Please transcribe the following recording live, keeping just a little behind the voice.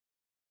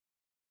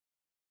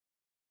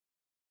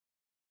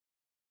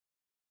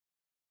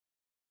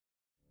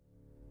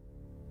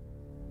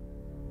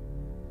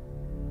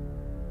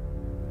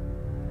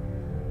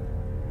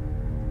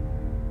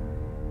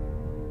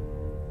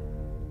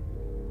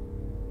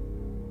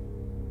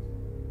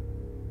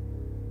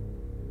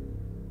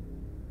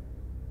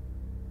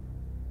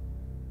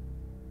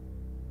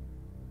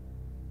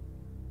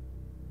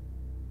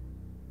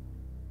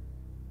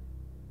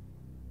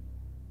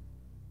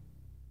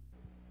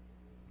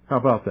How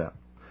about that?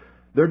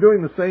 They're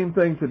doing the same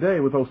thing today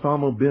with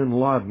Osama bin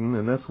Laden,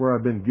 and that's where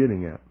I've been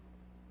getting at.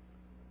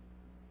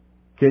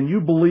 Can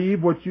you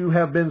believe what you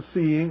have been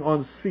seeing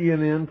on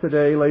CNN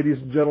today, ladies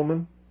and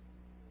gentlemen?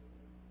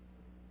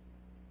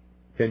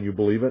 Can you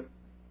believe it?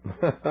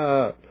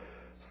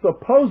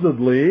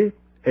 Supposedly,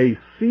 a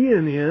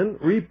CNN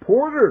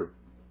reporter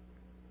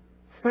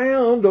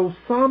found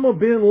Osama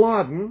bin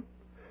Laden,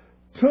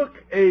 took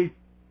a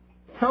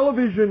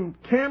television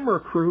camera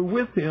crew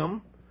with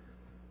him,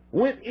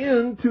 went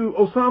into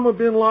Osama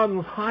bin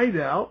Laden's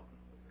hideout,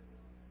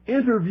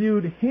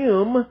 interviewed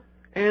him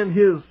and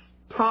his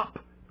top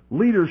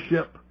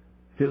leadership,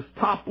 his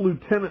top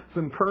lieutenants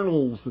and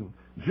colonels and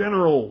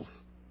generals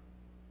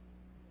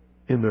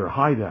in their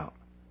hideout.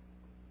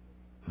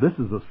 This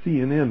is a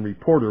CNN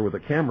reporter with a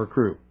camera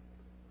crew.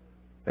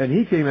 And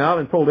he came out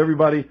and told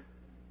everybody,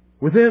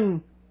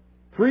 within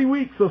 3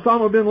 weeks,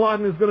 Osama bin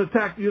Laden is going to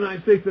attack the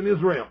United States and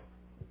Israel.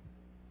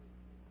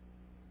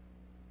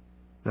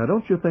 Now,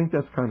 don't you think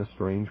that's kind of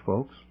strange,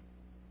 folks?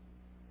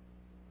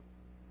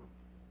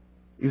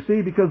 You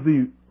see, because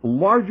the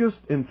largest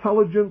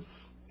intelligence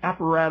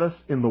apparatus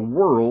in the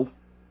world,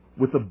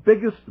 with the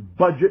biggest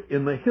budget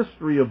in the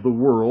history of the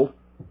world,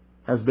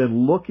 has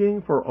been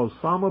looking for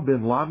Osama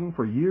bin Laden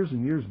for years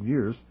and years and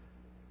years,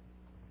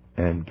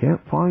 and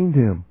can't find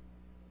him.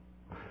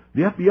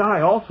 The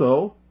FBI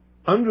also,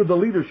 under the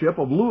leadership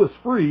of Louis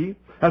Freeh,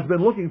 has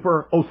been looking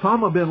for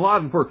Osama bin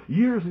Laden for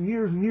years and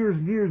years and years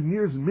and years and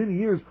years and many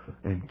years,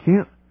 and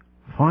can't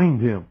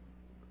find him.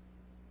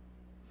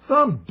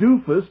 Some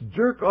doofus,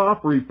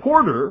 jerk-off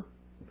reporter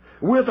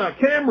with a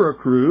camera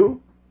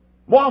crew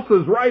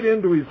waltzes right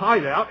into his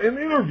hideout and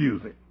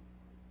interviews him.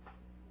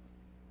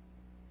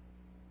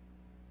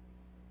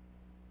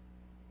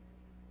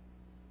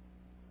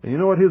 And you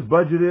know what his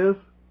budget is?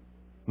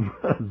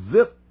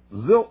 Zip,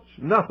 zilch,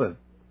 nothing.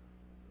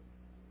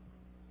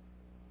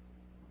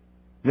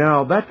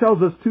 Now, that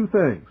tells us two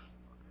things.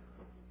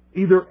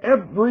 Either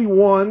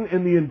everyone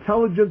in the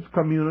intelligence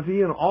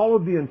community and all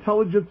of the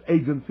intelligence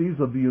agencies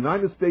of the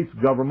United States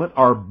government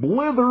are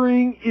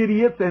blithering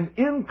idiots and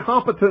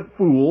incompetent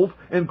fools,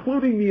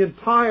 including the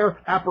entire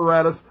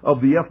apparatus of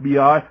the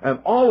FBI and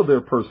all of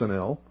their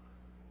personnel,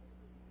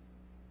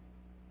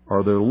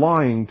 or they're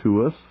lying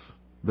to us.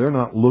 They're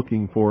not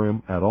looking for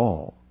him at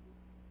all.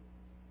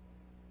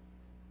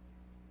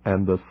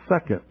 And the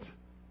second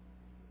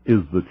is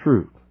the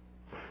truth.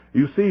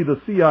 You see, the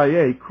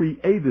CIA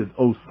created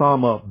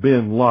Osama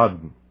bin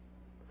Laden.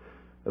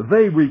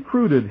 They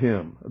recruited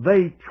him.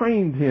 They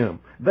trained him.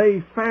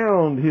 They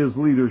found his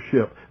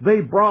leadership. They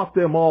brought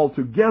them all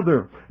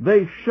together.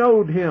 They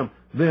showed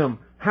them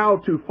how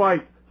to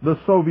fight the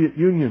Soviet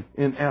Union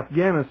in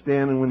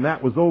Afghanistan, and when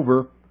that was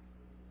over,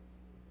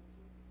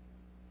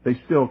 they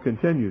still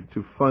continued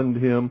to fund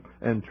him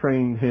and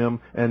train him,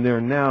 and they're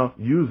now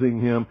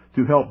using him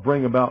to help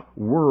bring about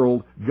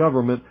world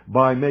government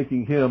by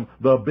making him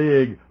the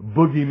big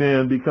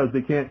boogeyman, because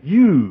they can't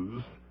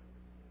use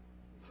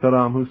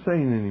Saddam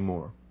Hussein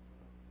anymore.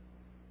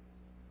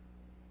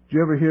 Did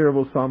you ever hear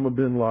of Osama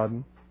bin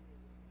Laden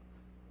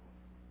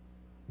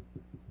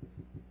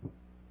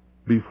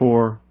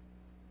before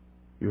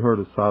you heard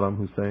of Saddam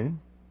Hussein?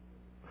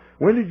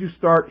 When did you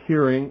start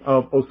hearing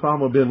of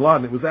Osama bin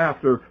Laden? It was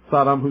after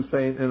Saddam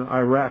Hussein and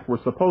Iraq were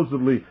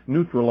supposedly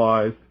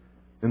neutralized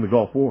in the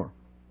Gulf War,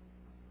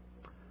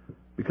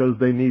 because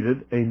they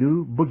needed a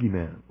new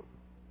boogeyman.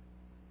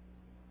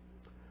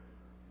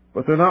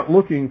 But they're not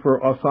looking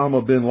for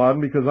Osama bin Laden,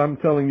 because I'm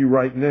telling you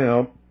right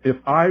now, if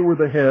I were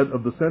the head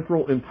of the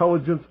Central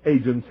Intelligence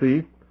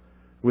Agency,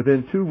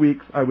 within 2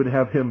 weeks I would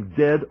have him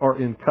dead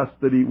or in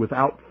custody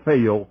without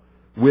fail.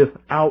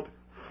 Without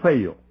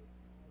fail.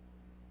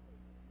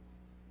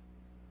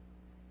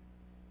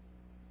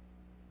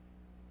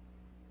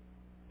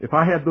 If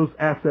I had those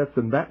assets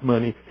and that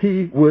money,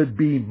 he would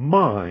be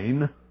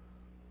mine.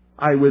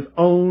 I would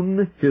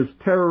own his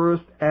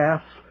terrorist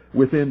ass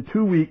within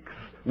 2 weeks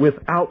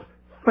without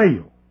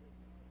fail.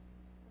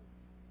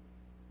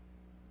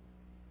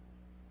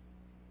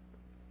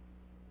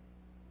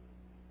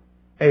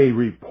 A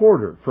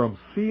reporter from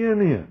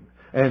CNN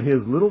and his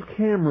little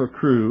camera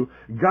crew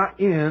got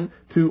in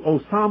to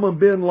Osama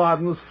bin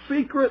Laden's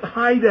secret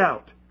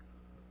hideout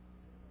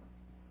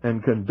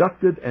and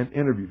conducted an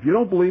interview. If you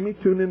don't believe me,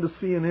 tune into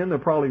CNN. They're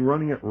probably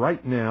running it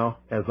right now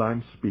as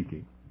I'm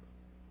speaking.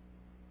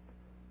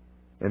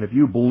 And if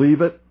you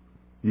believe it,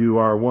 you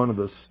are one of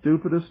the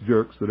stupidest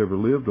jerks that ever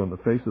lived on the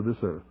face of this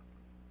earth.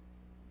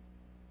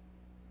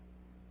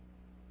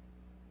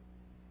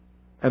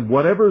 And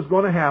whatever is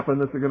going to happen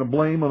that they're going to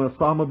blame on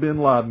Osama bin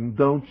Laden,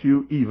 don't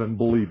you even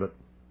believe it.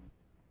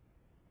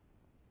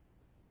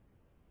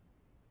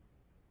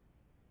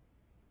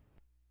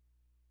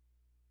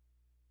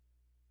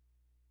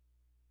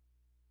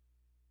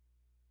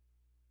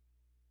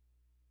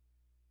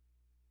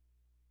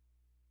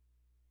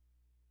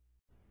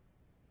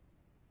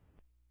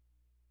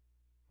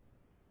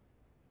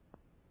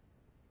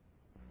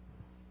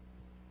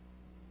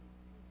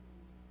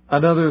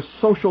 Another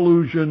social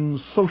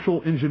illusion,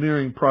 social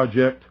engineering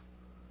project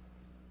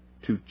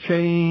to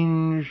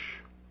change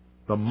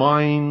the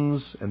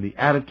minds and the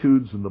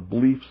attitudes and the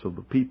beliefs of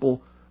the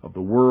people of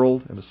the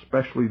world, and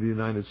especially the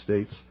United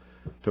States,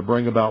 to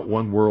bring about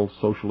one world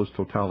socialist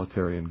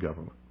totalitarian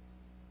government.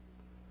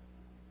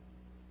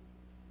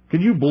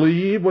 Can you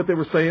believe what they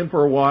were saying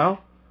for a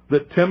while?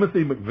 That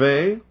Timothy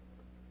McVeigh,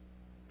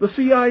 the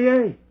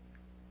CIA,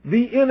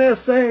 the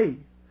NSA,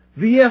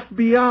 the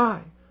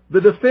FBI,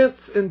 the Defense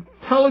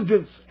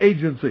Intelligence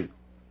Agency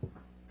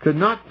could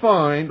not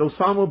find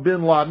Osama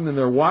bin Laden in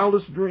their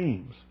wildest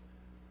dreams.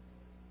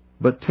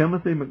 But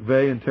Timothy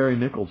McVeigh and Terry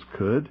Nichols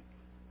could,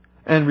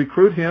 and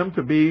recruit him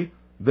to be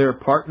their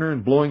partner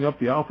in blowing up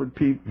the Alfred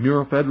P.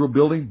 Murrah Federal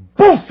Building?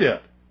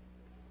 Bullshit!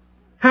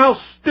 How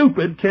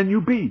stupid can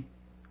you be?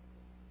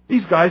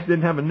 These guys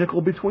didn't have a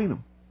nickel between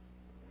them.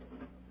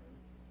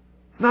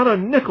 Not a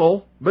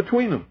nickel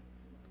between them.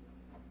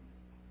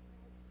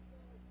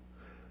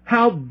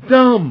 How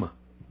dumb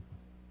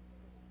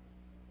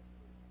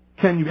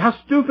can you, how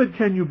stupid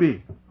can you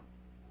be?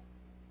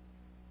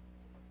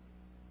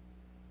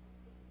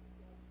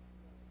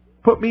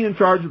 Put me in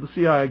charge of the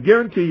CIA. I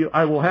guarantee you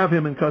I will have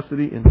him in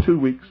custody in 2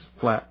 weeks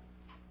flat.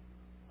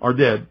 Or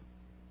dead.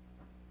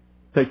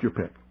 Take your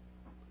pick.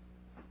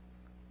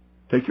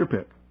 Take your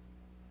pick.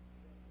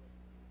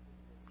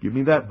 Give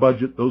me that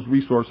budget, those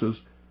resources,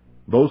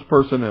 those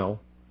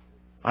personnel.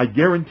 I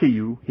guarantee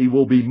you he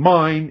will be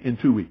mine in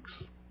 2 weeks.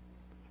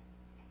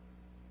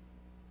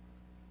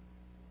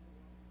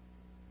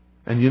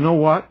 And you know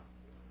what?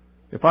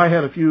 If I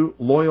had a few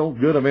loyal,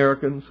 good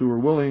Americans who were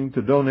willing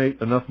to donate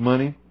enough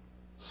money,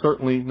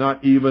 certainly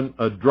not even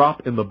a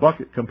drop in the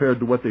bucket compared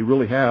to what they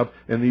really have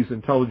in these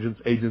intelligence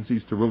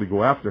agencies to really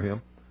go after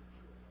him,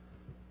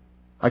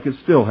 I could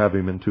still have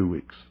him in 2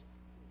 weeks.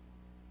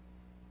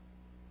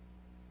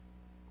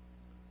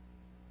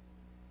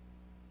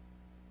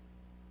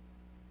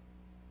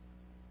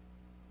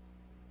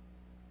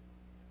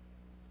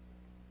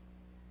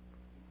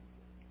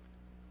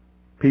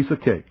 Piece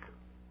of cake.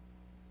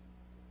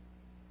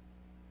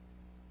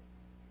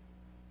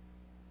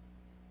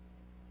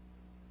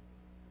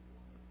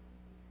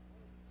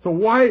 So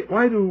why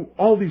do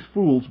all these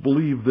fools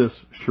believe this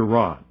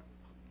charade?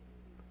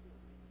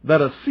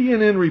 That a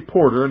CNN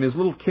reporter and his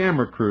little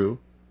camera crew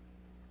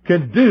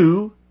can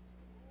do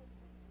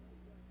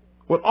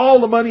what all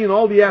the money and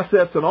all the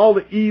assets and all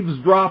the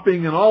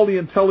eavesdropping and all the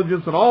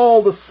intelligence and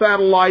all the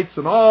satellites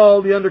and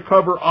all the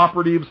undercover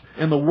operatives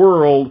in the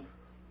world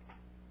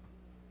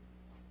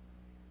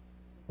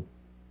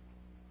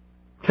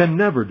can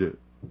never do.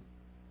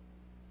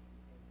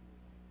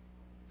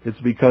 It's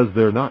because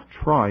they're not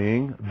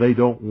trying. They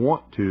don't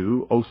want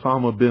to.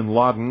 Osama bin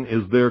Laden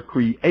is their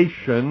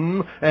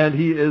creation, and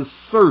he is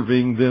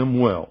serving them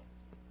well.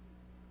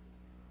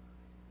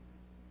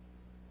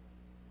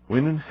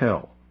 When in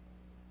hell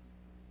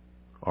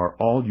are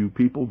all you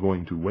people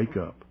going to wake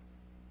up?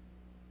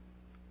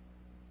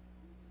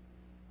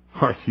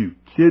 Are you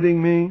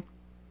kidding me?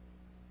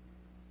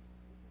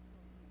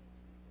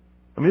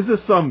 I mean, is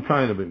this some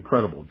kind of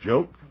incredible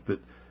joke that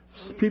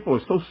people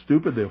are so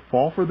stupid they'll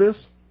fall for this?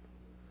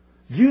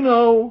 Do you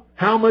know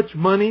how much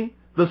money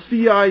the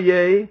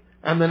CIA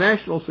and the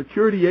National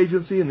Security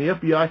Agency and the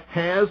FBI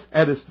has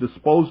at its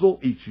disposal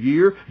each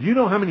year? Do you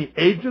know how many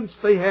agents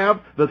they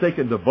have that they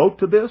can devote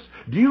to this?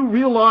 Do you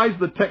realize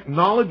the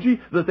technology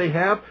that they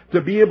have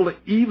to be able to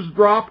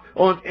eavesdrop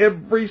on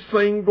every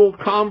single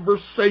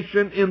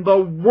conversation in the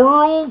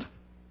world?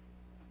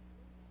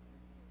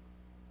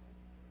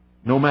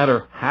 No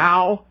matter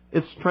how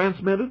it's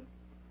transmitted?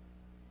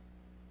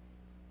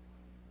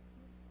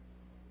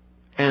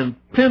 And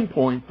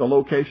pinpoint the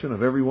location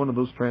of every one of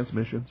those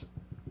transmissions.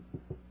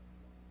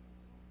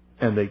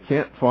 And they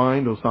can't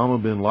find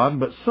Osama bin Laden,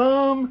 but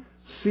some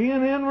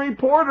CNN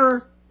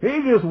reporter,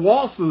 he just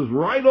waltzes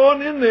right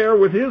on in there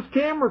with his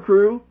camera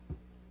crew.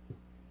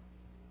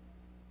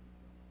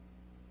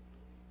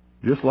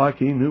 Just like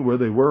he knew where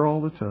they were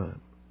all the time.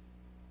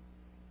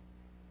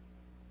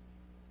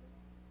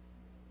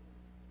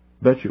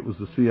 Bet you it was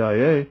the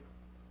CIA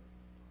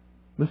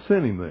that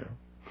sent him there.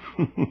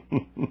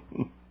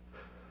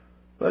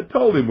 I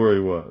told him where he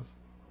was.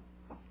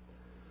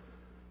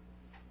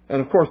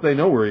 And of course they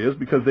know where he is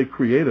because they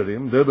created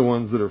him. They're the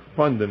ones that are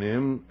funding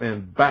him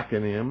and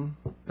backing him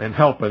and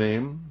helping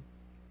him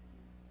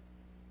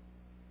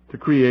to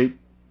create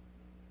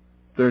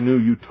their new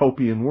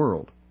utopian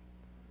world.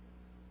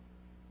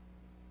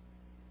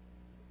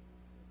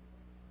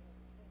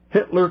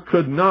 Hitler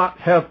could not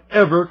have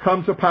ever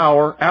come to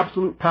power,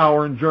 absolute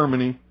power in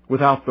Germany,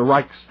 without the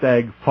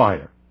Reichstag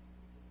fire.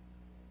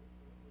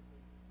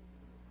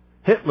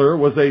 Hitler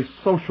was a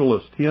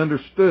socialist. He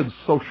understood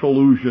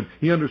socialism.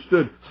 He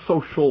understood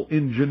social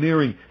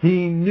engineering.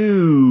 He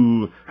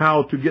knew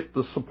how to get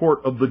the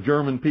support of the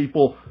German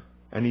people,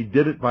 and he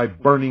did it by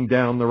burning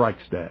down the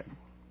Reichstag.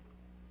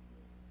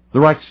 The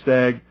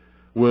Reichstag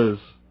was,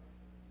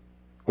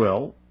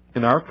 well,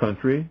 in our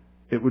country,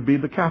 it would be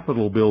the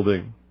Capitol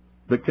building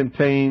that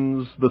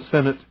contains the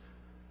Senate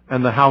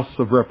and the House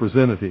of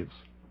Representatives.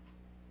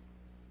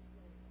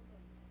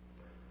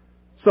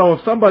 So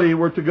if somebody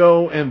were to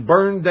go and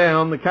burn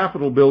down the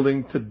Capitol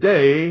building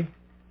today,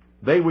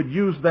 they would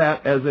use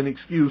that as an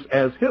excuse,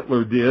 as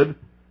Hitler did,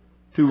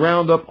 to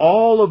round up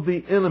all of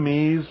the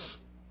enemies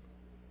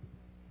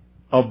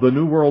of the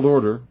New World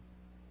Order,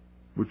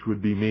 which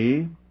would be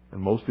me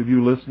and most of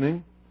you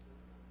listening,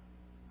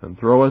 and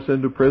throw us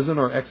into prison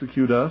or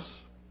execute us,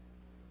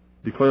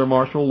 declare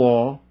martial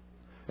law,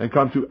 and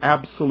come to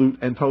absolute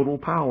and total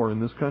power in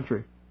this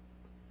country.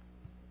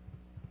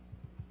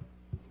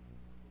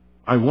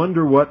 I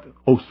wonder what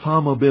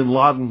Osama bin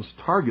Laden's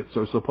targets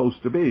are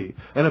supposed to be.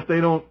 And if they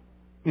don't,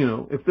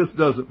 if this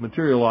doesn't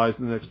materialize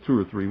in the next 2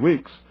 or 3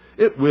 weeks,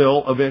 it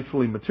will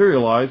eventually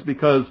materialize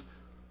because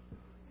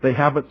they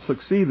haven't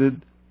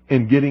succeeded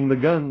in getting the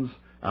guns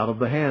out of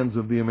the hands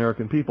of the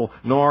American people,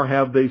 nor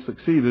have they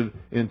succeeded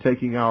in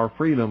taking our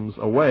freedoms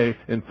away.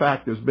 In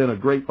fact, there's been a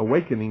great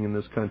awakening in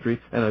this country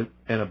and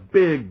a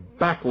big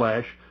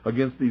backlash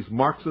against these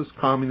Marxist,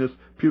 communist,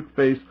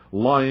 puke-faced,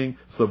 lying,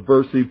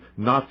 subversive,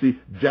 Nazi,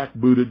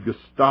 jackbooted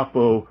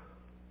Gestapo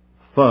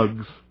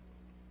thugs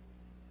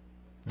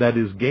that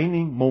is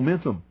gaining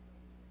momentum.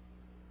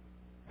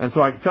 And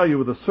so I can tell you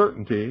with a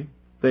certainty,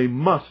 they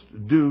must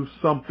do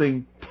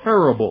something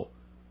terrible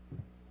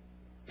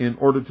in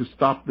order to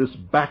stop this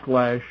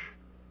backlash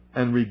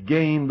and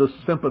regain the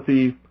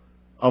sympathy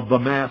of the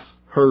mass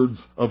herds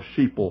of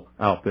sheeple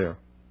out there.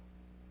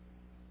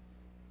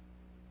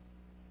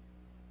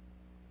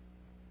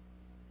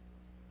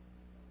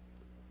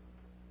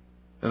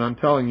 And I'm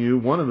telling you,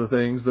 one of the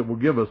things that will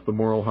give us the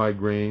moral high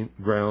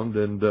ground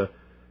and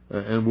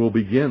will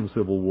begin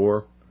civil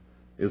war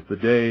is the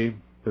day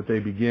that they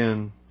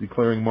begin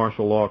declaring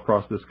martial law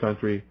across this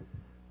country,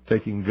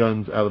 taking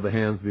guns out of the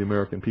hands of the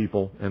American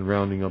people and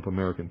rounding up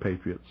American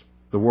patriots.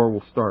 The war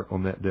will start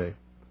on that day.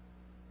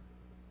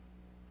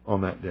 On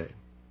that day.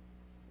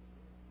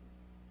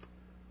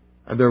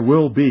 And there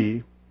will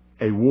be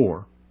a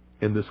war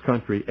in this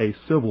country, a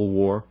civil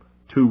war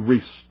to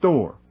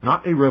restore,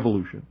 not a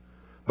revolution,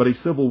 but a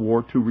civil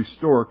war to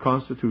restore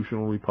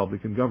constitutional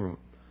Republican government.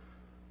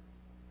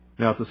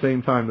 Now, at the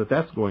same time that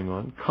that's going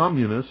on,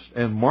 communist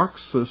and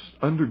Marxist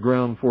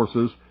underground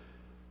forces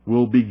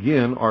will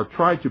begin, or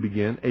try to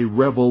begin, a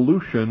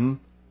revolution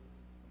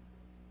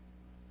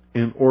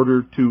in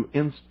order to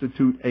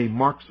institute a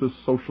Marxist,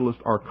 socialist,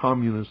 or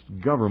communist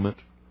government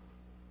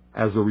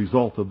as a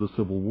result of the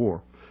Civil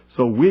War.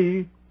 So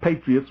we,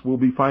 patriots, will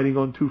be fighting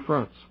on 2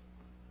 fronts.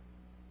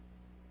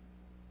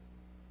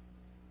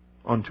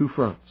 On 2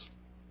 fronts.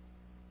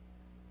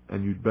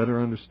 And you'd better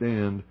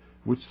understand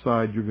which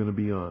side you're going to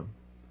be on.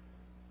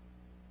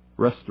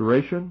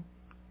 Restoration,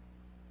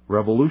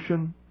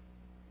 revolution,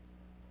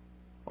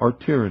 or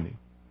tyranny.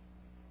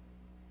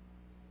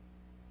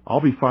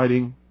 I'll be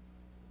fighting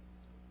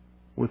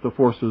with the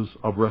forces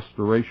of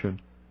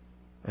restoration,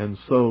 and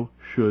so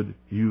should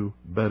you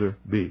better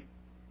be.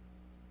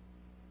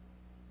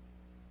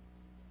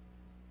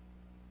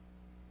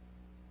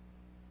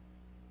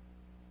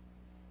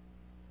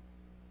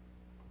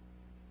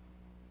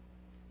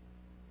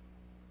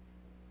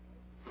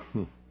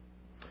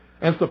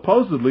 And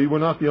supposedly, we're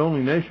not the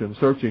only nation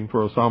searching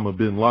for Osama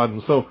bin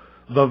Laden. So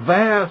the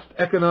vast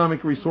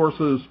economic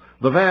resources,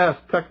 the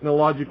vast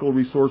technological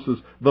resources,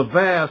 the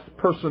vast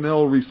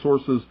personnel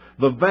resources,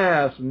 the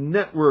vast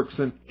networks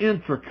and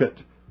intricate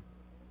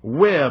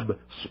web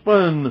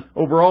spun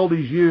over all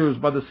these years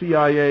by the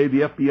CIA,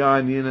 the FBI,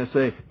 and the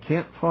NSA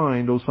can't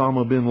find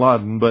Osama bin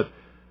Laden, but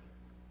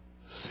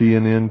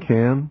CNN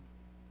can?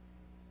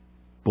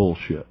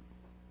 Bullshit.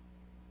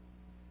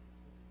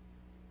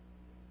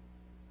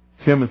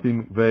 Timothy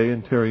McVeigh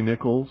and Terry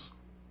Nichols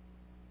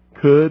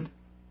could?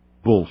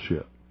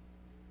 Bullshit.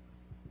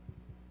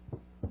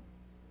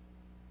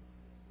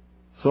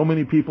 So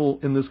many people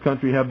in this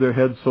country have their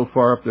heads so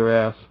far up their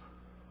ass,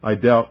 I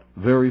doubt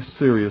very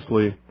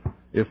seriously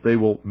if they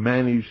will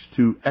manage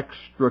to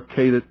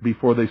extricate it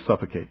before they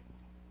suffocate.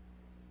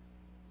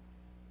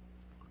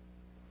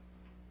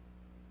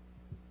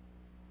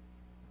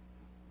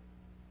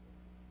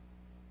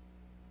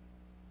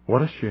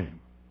 What a shame.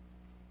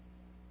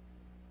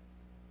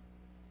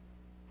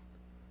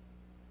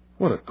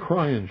 What a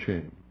crying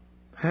shame.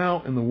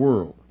 How in the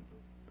world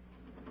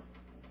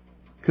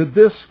could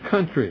this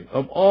country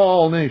of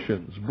all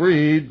nations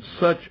breed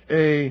such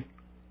a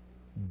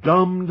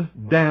dumbed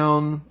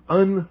down,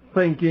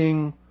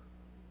 unthinking,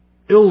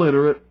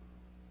 illiterate,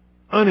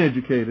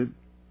 uneducated,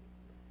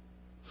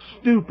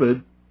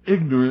 stupid,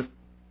 ignorant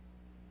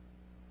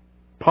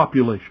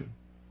population?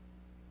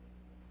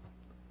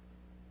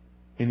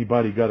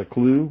 Anybody got a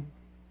clue?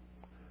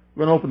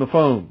 We're going to open the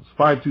phones.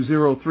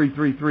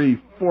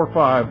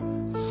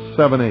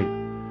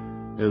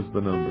 520-333-4578 is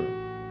the number.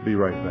 Be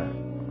right back.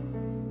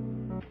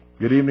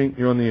 Good evening.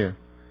 You're on the air.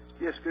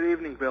 Yes, good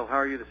evening, Bill. How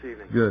are you this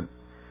evening? Good.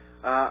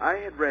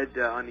 I had read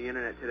on the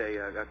Internet today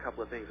a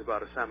couple of things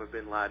about Osama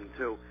bin Laden,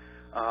 too,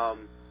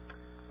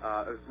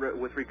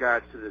 with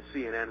regards to the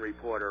CNN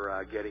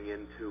reporter getting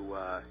into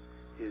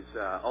his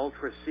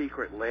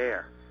ultra-secret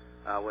lair,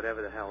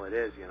 whatever the hell it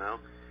is, you know.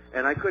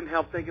 And I couldn't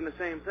help thinking the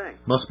same thing.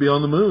 Must be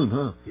on the moon,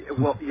 huh?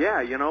 Well,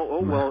 yeah, you know.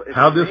 Oh, well. It's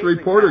How'd this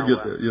reporter how,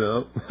 get there? You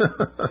know.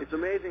 It's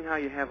amazing how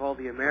you have all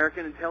the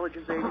American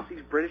intelligence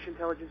agencies, British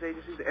intelligence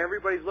agencies.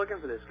 Everybody's looking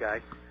for this guy,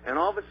 and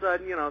all of a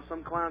sudden, you know,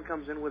 some clown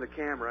comes in with a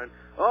camera, and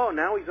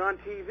now he's on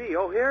TV.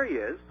 Oh, here he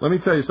is. Let me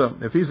tell you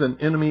something. If he's an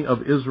enemy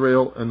of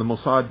Israel and the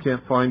Mossad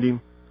can't find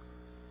him,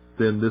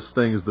 then this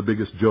thing is the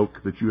biggest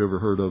joke that you ever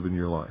heard of in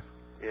your life.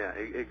 Yeah,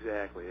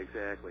 exactly.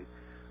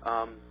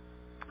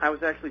 I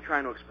was actually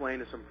trying to explain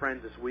to some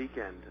friends this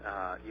weekend,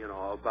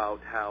 about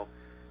how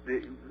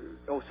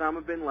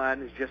Osama bin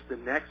Laden is just the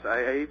next.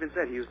 I even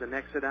said he was the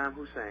next Saddam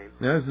Hussein.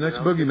 Yeah, he's the next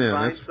boogeyman.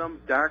 Find some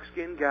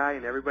dark-skinned guy,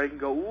 and everybody can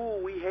go,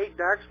 "Ooh, we hate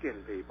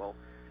dark-skinned people,"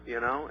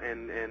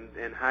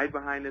 and hide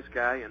behind this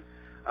guy. And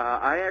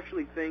I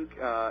actually think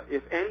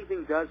if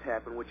anything does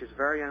happen, which is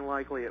very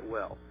unlikely, it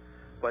will.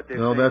 But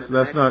no,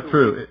 that's not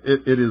true.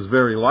 It is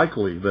very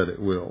likely that it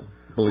will.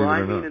 Believe it or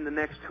not. I mean, in the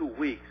next 2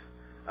 weeks.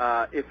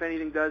 If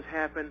anything does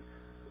happen,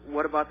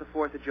 what about the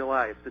 4th of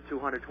July? It's the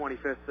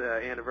 225th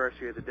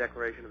anniversary of the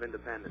Declaration of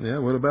Independence. Yeah,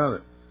 what about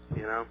it?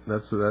 You know?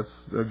 That's a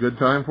good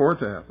time for it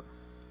to happen.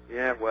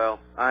 Yeah, well,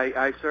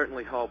 I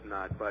certainly hope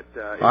not, but...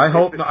 I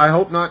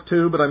hope not,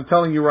 too, but I'm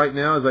telling you right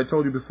now, as I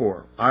told you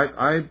before,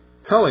 I'm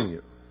telling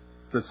you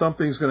that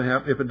something's going to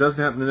happen. If it doesn't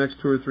happen in the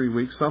next 2 or 3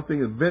 weeks, something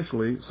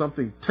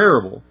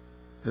terrible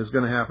is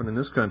going to happen in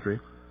this country,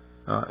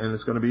 and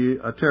it's going to be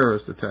a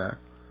terrorist attack.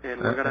 And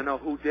we're going to know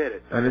who did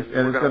it. And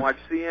we're going to watch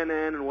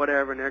CNN and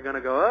whatever, and they're going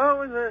to go,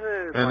 oh, and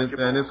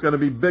it's going to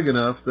be big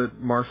enough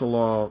that martial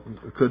law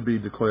could be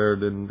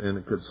declared, and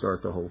it could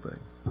start the whole thing.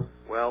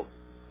 Well,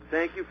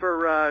 thank you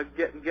for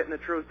getting the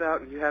truth out,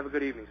 and you have a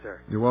good evening,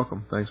 sir. You're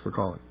welcome. Thanks for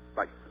calling.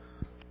 Bye.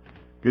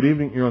 Good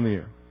evening. You're on the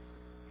air.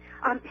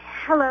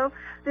 Hello.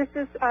 This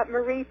is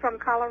Marie from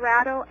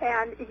Colorado,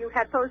 and you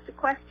had posed a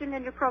question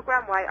in your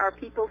program, why are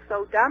people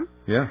so dumb?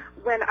 Yeah.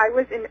 When I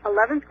was in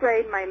 11th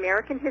grade, my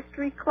American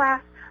history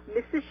class,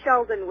 Mrs.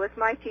 Sheldon was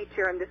my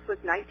teacher, and this was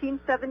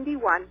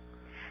 1971.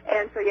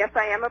 And so, yes,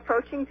 I am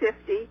approaching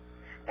 50.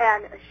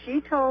 And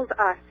she told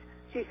us,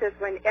 she says,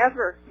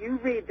 whenever you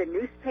read the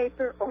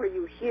newspaper or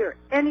you hear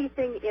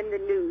anything in the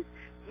news,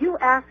 you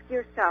ask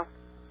yourself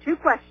 2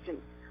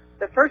 questions.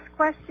 The first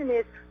question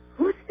is,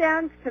 who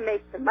stands to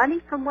make the money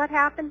from what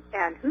happened,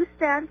 and who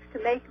stands to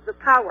make the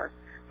power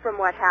from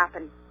what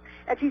happened?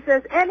 And she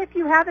says, and if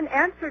you haven't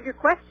answered your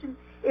question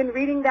in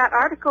reading that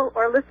article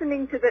or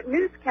listening to the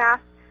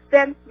newscast,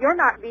 then you're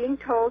not being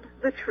told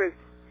the truth.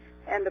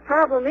 And the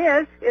problem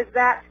is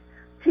that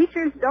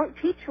teachers don't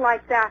teach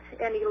like that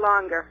any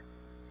longer.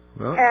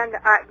 Well. And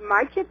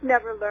my kids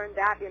never learned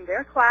that in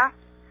their class.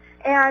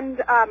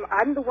 And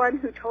I'm the one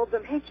who told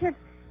them, hey, kids,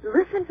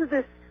 listen to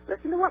this.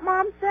 Listen to what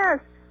Mom says.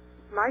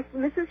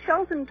 Mrs.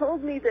 Sheldon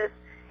told me this.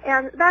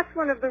 And that's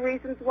one of the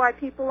reasons why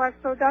people are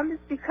so dumb, is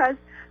because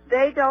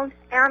they don't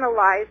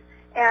analyze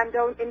and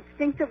don't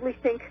instinctively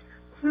think,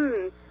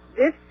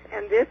 this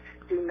and this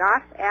do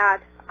not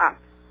add up.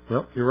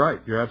 Well, you're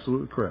right. You're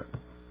absolutely correct.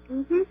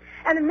 Mm-hmm.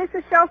 And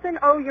Mrs. Shelton,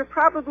 you're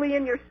probably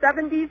in your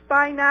 70s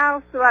by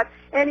now, so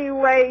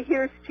anyway,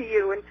 here's to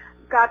you. And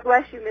God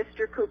bless you,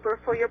 Mr. Cooper,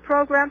 for your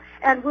program.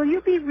 And will you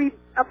be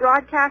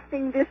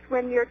broadcasting this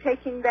when you're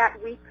taking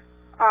that week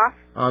off?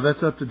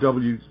 That's up to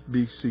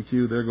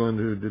WBCQ. They're going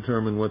to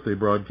determine what they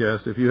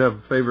broadcast. If you have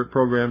favorite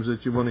programs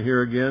that you want to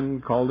hear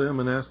again, call them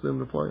and ask them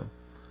to play them.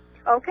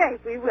 Okay,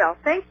 we will.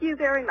 Thank you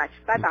very much.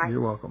 Bye-bye. You're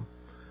welcome.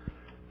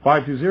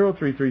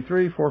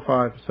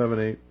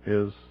 520-333-4578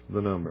 is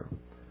the number.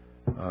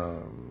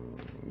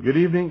 Good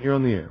evening. You're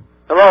on the air.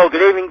 Hello.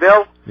 Good evening,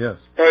 Bill. Yes.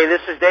 Hey,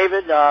 this is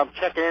David.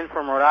 Checking in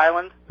from Rhode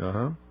Island.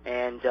 Uh-huh.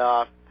 And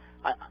I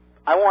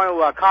want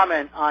to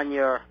comment on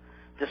your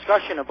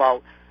discussion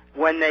about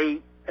when they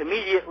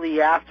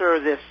immediately after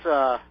this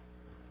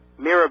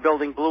mirror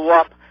building blew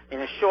up,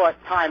 in a short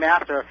time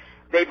after,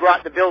 they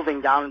brought the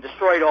building down and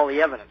destroyed all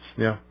the evidence.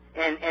 Yeah.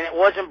 And it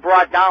wasn't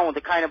brought down with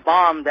the kind of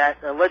bomb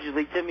that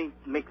allegedly Timmy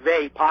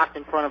McVeigh parked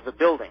in front of the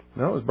building.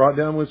 No, it was brought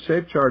down with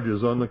shape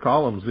charges on the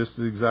columns, just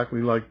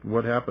exactly like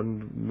what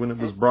happened when it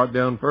was brought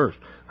down first,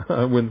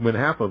 when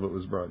half of it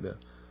was brought down.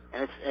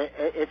 And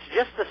it's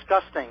just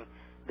disgusting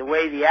the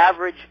way the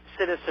average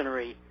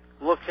citizenry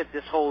looks at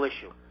this whole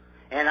issue.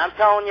 And I'm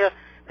telling you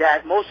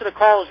that most of the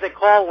callers that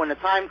call, when the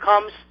time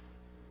comes,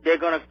 they're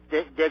gonna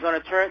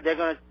turn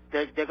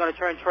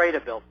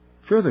traitor, Bill.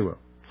 Sure they will.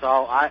 So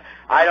I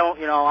don't,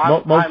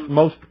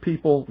 most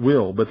people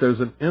will, but there's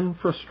an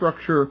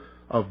infrastructure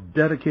of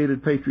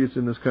dedicated patriots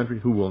in this country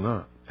who will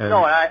not.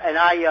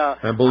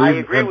 I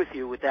agree with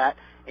you with that,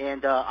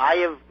 and I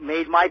have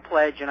made my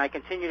pledge, and I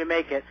continue to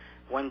make it.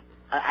 When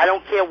I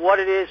don't care what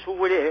it is,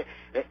 who it is,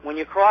 when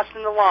you're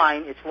crossing the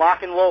line, it's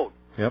lock and load.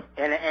 Yep.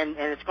 And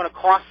it's going to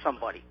cost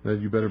somebody.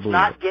 You better believe it's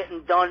not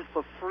getting done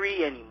for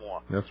free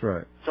anymore. That's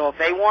right. So if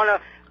they want to,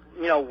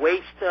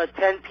 waste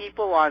 10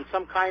 people on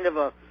some kind of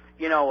an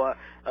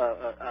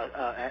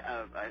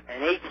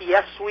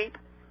ATF sweep,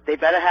 they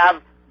better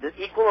have the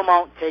equal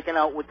amount taken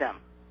out with them.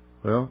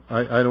 Well,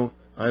 I don't.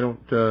 And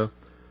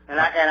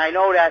I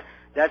know that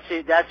That's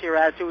it. That's your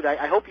attitude.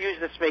 I hope you use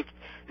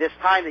this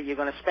time that you're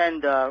going to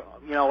spend,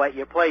 at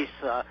your place,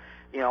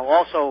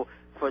 also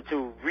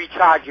to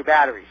recharge your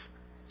batteries.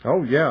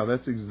 Oh yeah,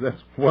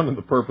 that's one of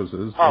the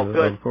purposes. Oh,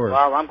 good. Of course.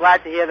 Well, I'm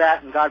glad to hear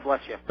that, and God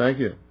bless you. Thank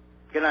you.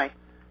 Good night.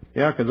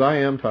 Yeah, because I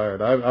am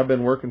tired. I've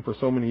been working for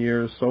so many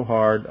years, so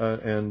hard,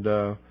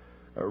 and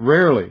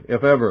rarely,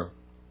 if ever,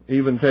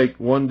 even take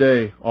one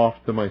day off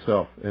to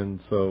myself. And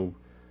so,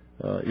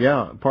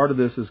 part of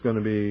this is going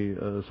to be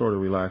sort of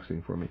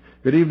relaxing for me.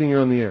 Good evening.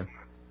 You're on the air.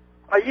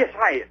 Yes,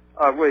 hi,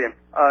 William.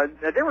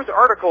 There was an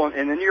article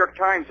in the New York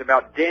Times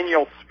about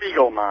Daniel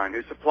Spiegelman,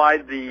 who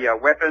supplied the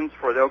weapons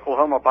for the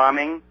Oklahoma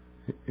bombing.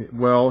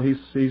 Well,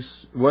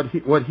 what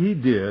he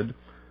did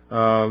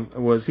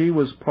was he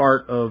was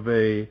part of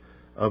a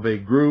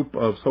group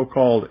of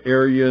so-called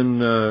Aryan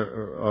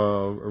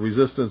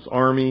resistance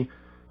army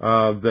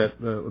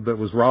that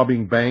was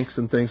robbing banks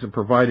and things and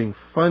providing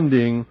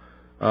funding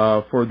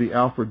for the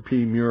Alfred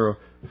P. Murrah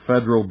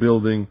Federal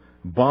Building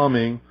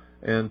bombing.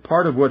 And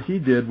part of what he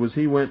did was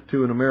he went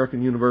to an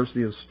American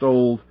university and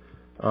stole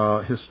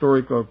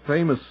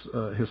famous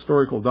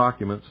historical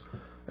documents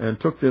and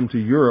took them to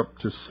Europe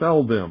to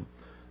sell them.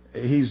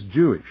 He's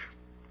Jewish.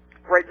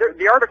 Right.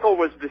 The article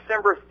was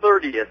December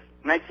 30th,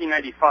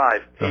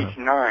 1995, page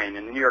 9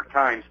 in the New York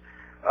Times.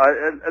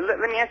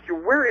 Let me ask you,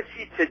 where is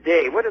he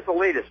today? What is the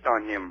latest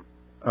on him?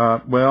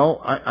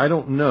 Well, I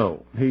don't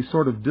know. He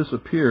sort of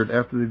disappeared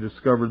after they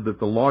discovered that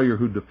the lawyer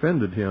who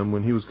defended him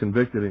when he was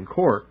convicted in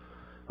court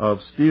of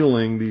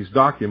stealing these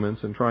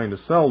documents and trying to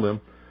sell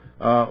them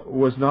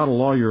was not a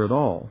lawyer at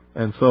all.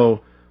 And so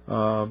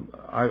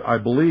I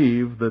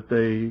believe that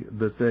they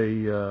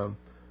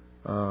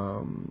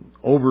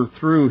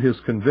overthrew his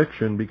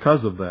conviction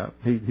because of that.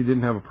 He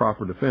didn't have a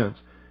proper defense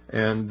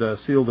and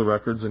sealed the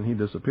records, and he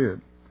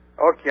disappeared.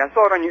 Okay, I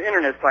saw it on your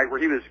internet site where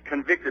he was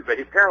convicted, but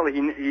apparently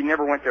he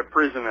never went to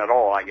prison at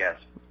all, I guess.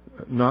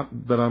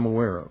 Not that I'm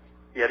aware of.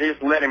 Yeah, they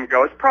just let him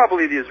go. It's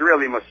probably the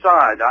Israeli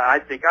Mossad. I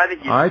think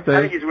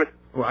he's with.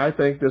 Well, I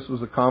think this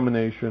was a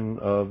combination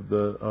of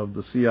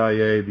the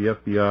CIA, the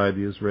FBI,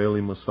 the Israeli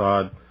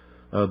Mossad,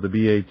 the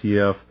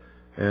BATF,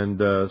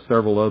 and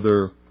several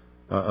other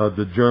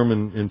the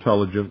German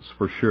intelligence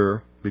for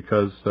sure,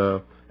 because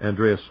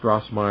Andreas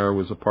Strassmeyer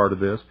was a part of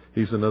this.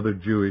 He's another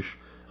Jewish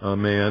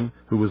man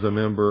who was a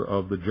member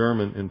of the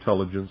German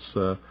intelligence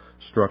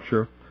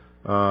structure,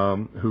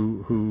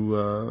 who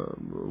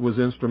was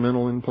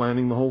instrumental in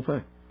planning the whole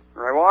thing.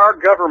 Right. Well, our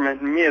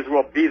government may as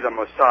well be the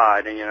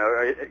Mossad, and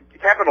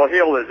Capitol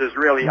Hill is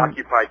Israeli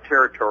occupied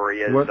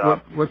territory.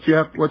 What you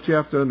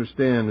have to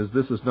understand is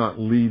this is not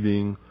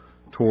leading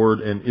toward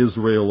an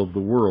Israel of the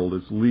world.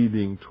 It's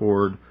leading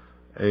toward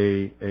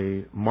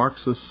a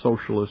Marxist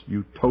socialist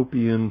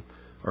utopian,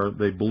 or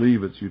they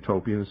believe it's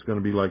utopian. It's going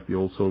to be like the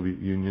old Soviet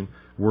Union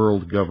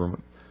world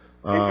government.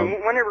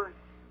 Whenever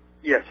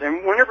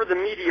the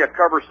media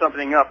covers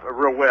something up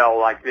real well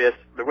like this,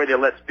 the way they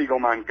let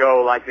Spiegelman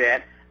go like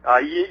that,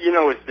 you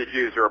know it's the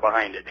Jews who are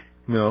behind it.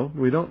 No,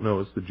 we don't know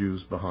it's the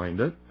Jews behind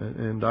it,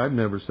 and I've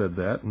never said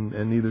that,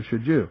 and neither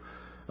should you.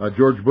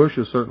 George Bush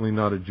is certainly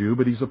not a Jew,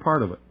 but he's a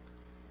part of it.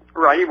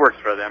 Right, he works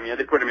for them. Yeah,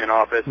 they put him in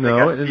office.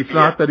 No, it's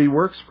not that he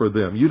works for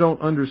them. You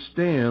don't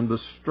understand the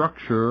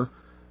structure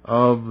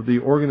of the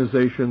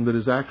organization that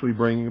is actually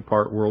bringing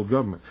apart world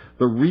government.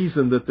 The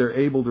reason that they're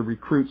able to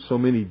recruit so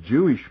many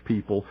Jewish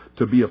people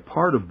to be a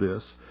part of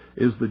this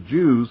is the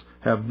Jews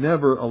have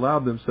never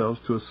allowed themselves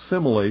to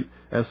assimilate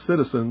as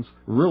citizens,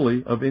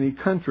 really, of any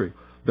country.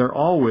 They're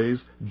always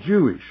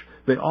Jewish.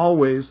 They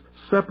always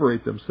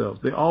separate themselves.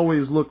 They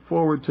always look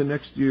forward to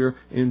next year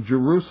in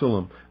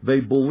Jerusalem.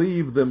 They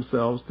believe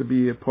themselves to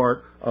be a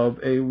part of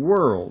a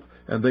world,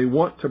 and they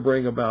want to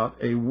bring about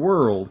a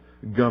world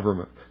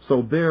government.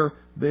 So they're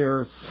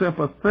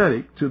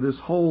sympathetic to this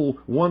whole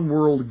one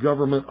world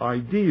government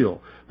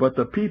ideal. But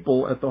the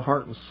people at the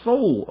heart and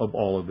soul of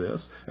all of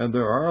this, and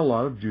there are a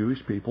lot of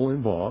Jewish people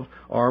involved,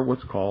 are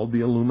what's called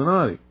the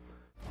Illuminati.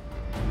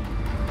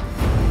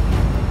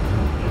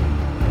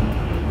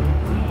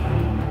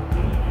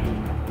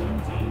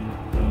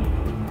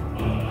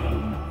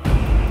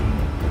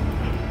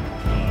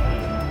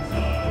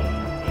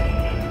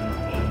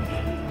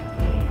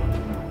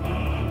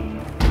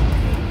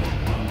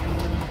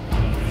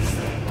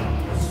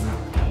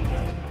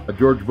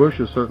 George Bush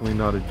is certainly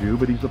not a Jew,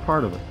 but he's a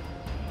part of it.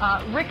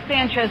 Rick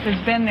Sanchez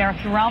has been there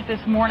throughout this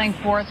morning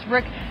for us.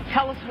 Rick,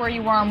 tell us where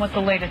you are and what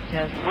the latest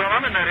is. Well,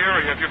 I'm in that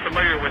area, if you're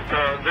familiar with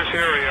this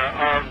area,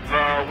 of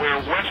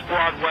where West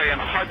Broadway and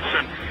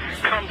Hudson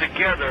come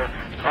together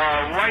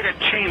right at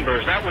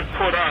Chambers. That would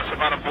put us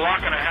about a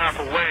block and a half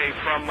away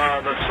from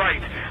the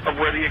site of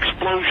where the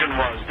explosion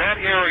was.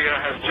 That area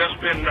has just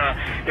been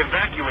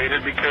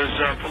evacuated because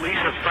police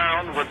have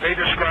found what they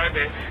describe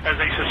as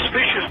a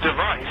suspicious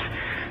device,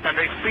 and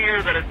they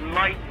fear that it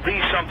might be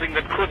something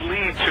that could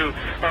lead to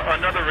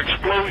another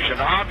explosion.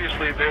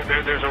 Obviously,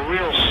 there's a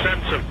real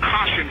sense of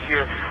caution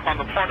here on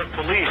the part of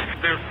police.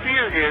 Their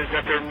fear is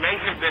that there may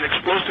have been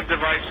explosive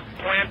device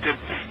planted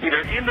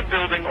either in the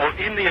building or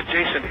in the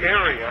adjacent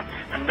area,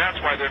 and that's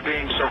why they're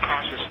being so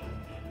cautious.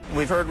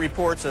 We've heard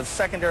reports of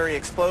secondary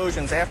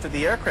explosions after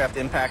the aircraft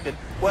impacted,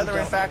 whether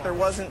in fact there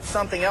wasn't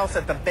something else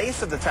at the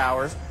base of the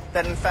towers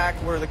that in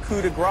fact were the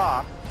coup de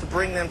grace to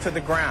bring them to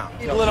the ground.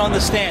 People don't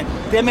understand.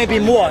 There may be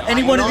more.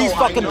 Any one of these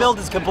fucking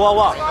buildings can blow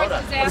up.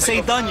 This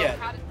ain't done yet.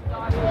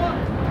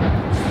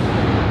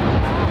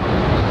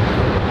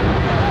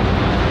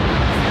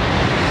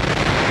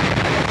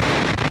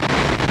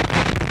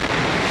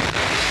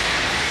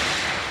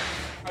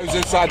 I was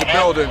inside the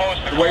building,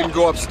 waiting to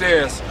go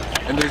upstairs,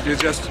 and they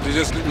just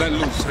let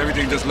loose.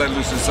 Everything just let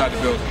loose inside the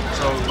building.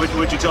 So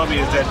what you told me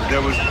is that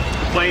there was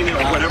the plane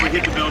or whatever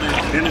hit the building,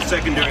 then a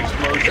secondary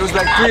explosion. It was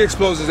like 3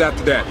 explosions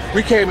after that.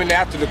 We came in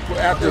after the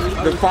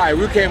fire.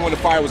 We came when the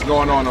fire was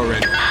going on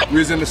already. We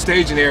was in the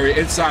staging area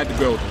inside the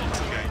building.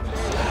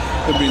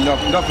 Could be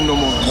nothing no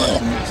more worse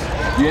than this.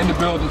 You're in the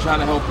building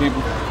trying to help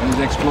people, and it's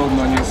exploding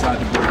on the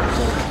inside the building.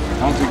 So I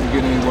don't think it can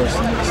get any worse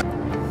than this.